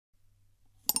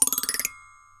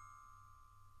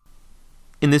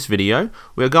In this video,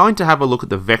 we're going to have a look at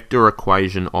the vector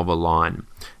equation of a line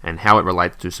and how it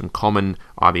relates to some common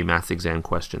IB Maths exam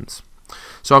questions.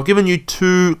 So I've given you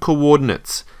two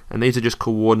coordinates, and these are just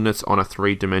coordinates on a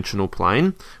three-dimensional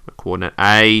plane. Coordinate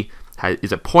A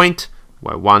is a point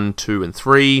where 1, 2, and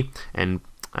 3, and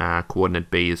coordinate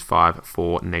B is 5,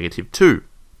 4, -2.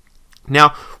 Now,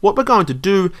 what we're going to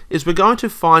do is we're going to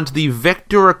find the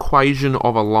vector equation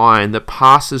of a line that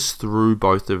passes through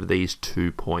both of these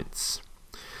 2 points.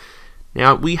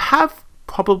 Now, we have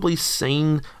probably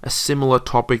seen a similar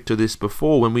topic to this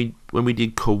before when we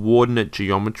did coordinate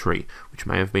geometry, which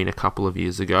may have been a couple of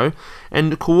years ago.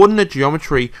 And coordinate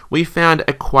geometry, we found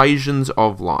equations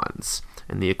of lines.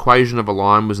 And the equation of a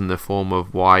line was in the form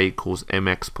of y equals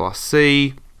mx plus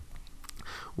c,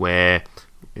 where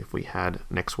if we had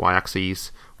an xy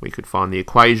axis, we could find the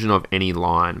equation of any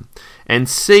line. And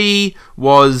c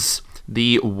was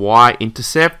the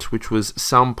y-intercept, which was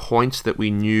some points that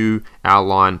we knew our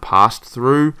line passed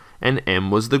through, and m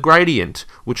was the gradient,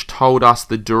 which told us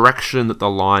the direction that the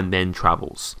line then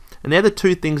travels. And they're the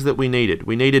two things that we needed.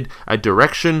 We needed a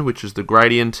direction, which is the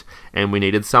gradient, and we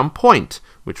needed some point,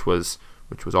 which was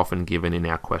often given in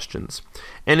our questions.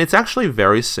 And it's actually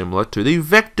very similar to the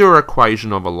vector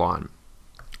equation of a line.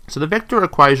 So the vector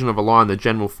equation of a line, the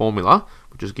general formula,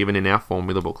 which is given in our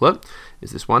formula booklet,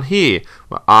 is this one here,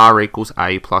 where r equals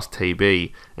a plus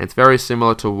tb. And it's very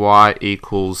similar to y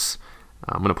equals,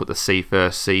 I'm going to put the c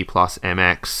first, c plus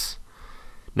mx.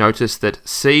 Notice that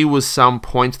c was some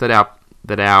point that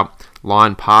our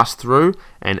line passed through,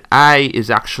 and a is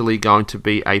actually going to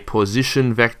be a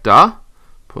position vector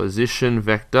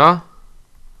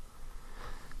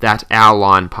that our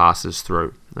line passes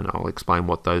through. And I'll explain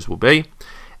what those will be.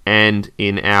 And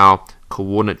in our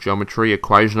coordinate geometry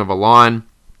equation of a line,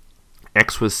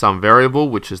 x was some variable,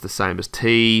 which is the same as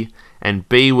t, and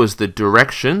b was the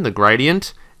direction, the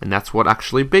gradient, and that's what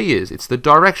actually b is. It's the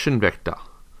direction vector.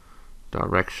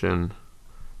 Direction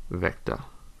vector.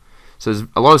 So there's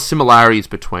a lot of similarities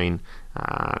between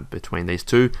these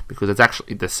two, because it's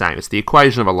actually the same. It's the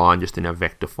equation of a line, just in a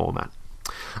vector format.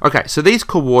 Okay, so these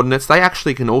coordinates, they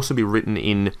actually can also be written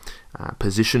in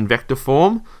position vector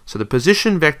form. So the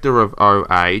position vector of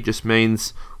OA just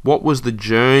means what was the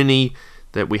journey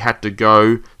that we had to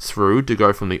go through to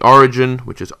go from the origin,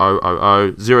 which is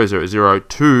 0, 0, 0,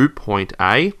 to point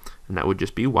A, and that would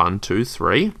just be 1, 2,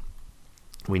 3.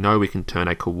 We know we can turn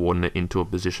a coordinate into a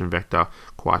position vector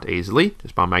quite easily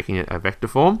just by making it a vector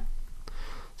form.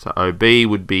 So OB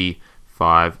would be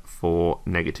 5, 4,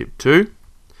 -2.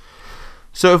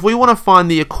 So if we want to find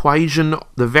the equation,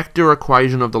 the vector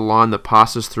equation of the line that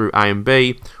passes through A and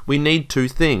B, we need two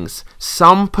things.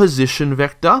 Some position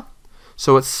vector,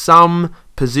 so it's some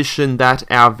position that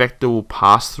our vector will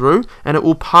pass through, and it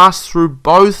will pass through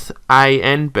both A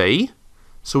and B,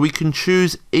 so we can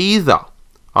choose either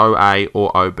OA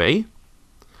or OB.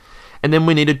 And then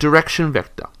we need a direction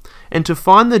vector. And to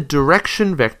find the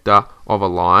direction vector of a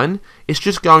line, it's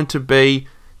just going to be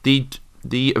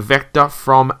the vector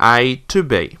from A to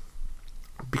B.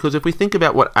 Because if we think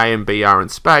about what A and B are in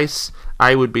space,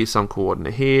 A would be some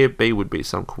coordinate here, B would be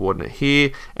some coordinate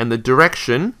here, and the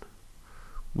direction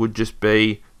would just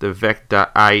be the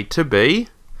vector A to B,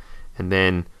 and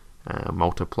then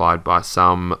multiplied by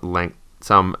some length,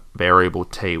 some variable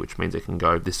t, which means it can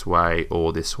go this way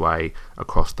or this way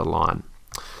across the line.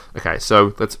 Okay,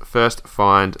 so let's first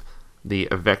find the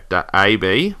vector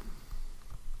AB.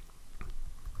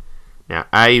 Now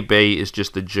AB is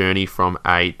just the journey from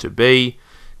A to B.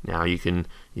 Now you can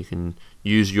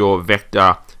use your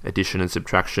vector addition and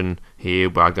subtraction here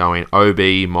by going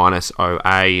OB minus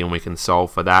OA, and we can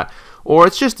solve for that. Or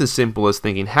it's just as simple as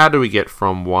thinking, how do we get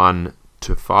from 1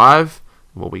 to 5?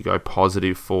 Well, we go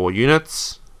positive 4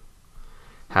 units.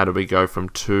 How do we go from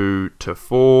 2 to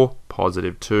 4?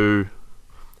 Positive 2.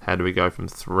 How do we go from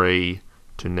 3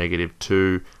 to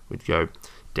 -2? We'd go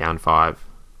down 5.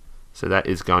 So that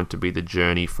is going to be the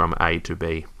journey from A to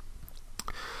B.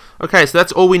 Okay, so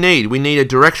that's all we need. We need a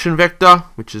direction vector,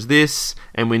 which is this,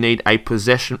 and we need a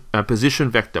position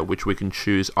vector, which we can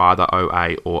choose either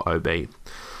OA or OB.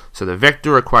 So the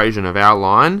vector equation of our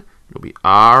line will be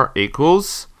R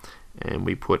equals, and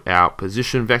we put our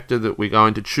position vector that we're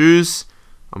going to choose.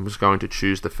 I'm just going to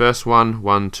choose the first one,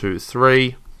 1, 2,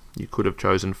 3. You could have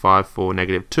chosen 5, 4,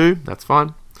 -2. That's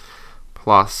fine.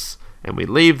 Plus, and we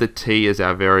leave the t as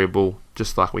our variable,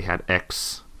 just like we had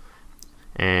x.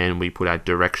 And we put our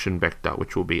direction vector,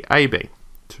 which will be AB,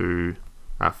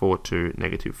 4 to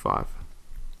 -5.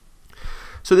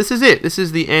 So this is it. This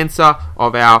is the answer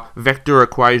of our vector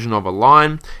equation of a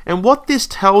line. And what this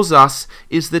tells us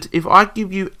is that if I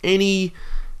give you any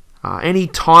any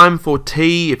time for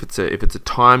t, if it's a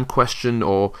time question,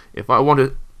 or if I want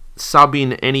to sub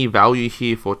in any value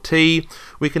here for t,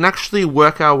 we can actually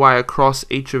work our way across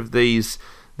each of these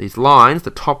lines,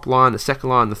 the top line, the second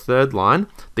line, the third line.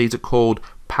 These are called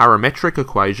parametric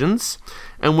equations,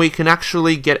 and we can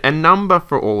actually get a number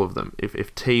for all of them.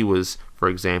 If t was, for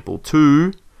example,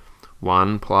 2,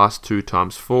 1 plus 2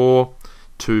 times 4,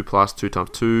 2 plus 2 times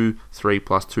 2, 3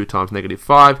 plus 2 times negative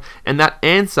 5, and that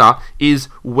answer is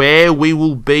where we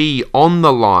will be on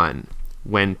the line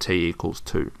when t equals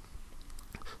 2.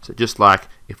 So just like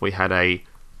if we had a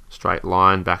straight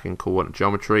line back in coordinate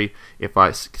geometry, if I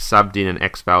subbed in an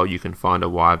x value, you can find a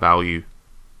y value,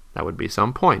 that would be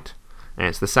some point. And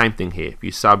it's the same thing here. If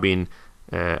you sub in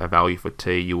a value for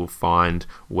t, you will find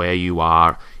where you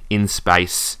are in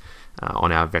space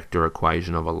on our vector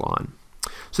equation of a line.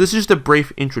 So this is just a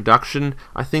brief introduction.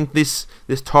 I think this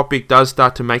topic does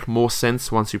start to make more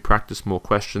sense once you practice more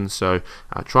questions. So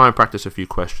try and practice a few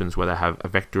questions where they have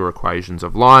vector equations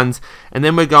of lines, and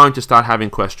then we're going to start having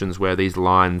questions where these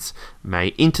lines may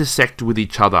intersect with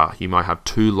each other. You might have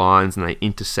two lines and they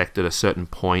intersect at a certain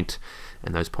point,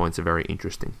 and those points are very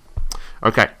interesting.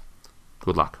 Okay,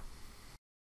 good luck.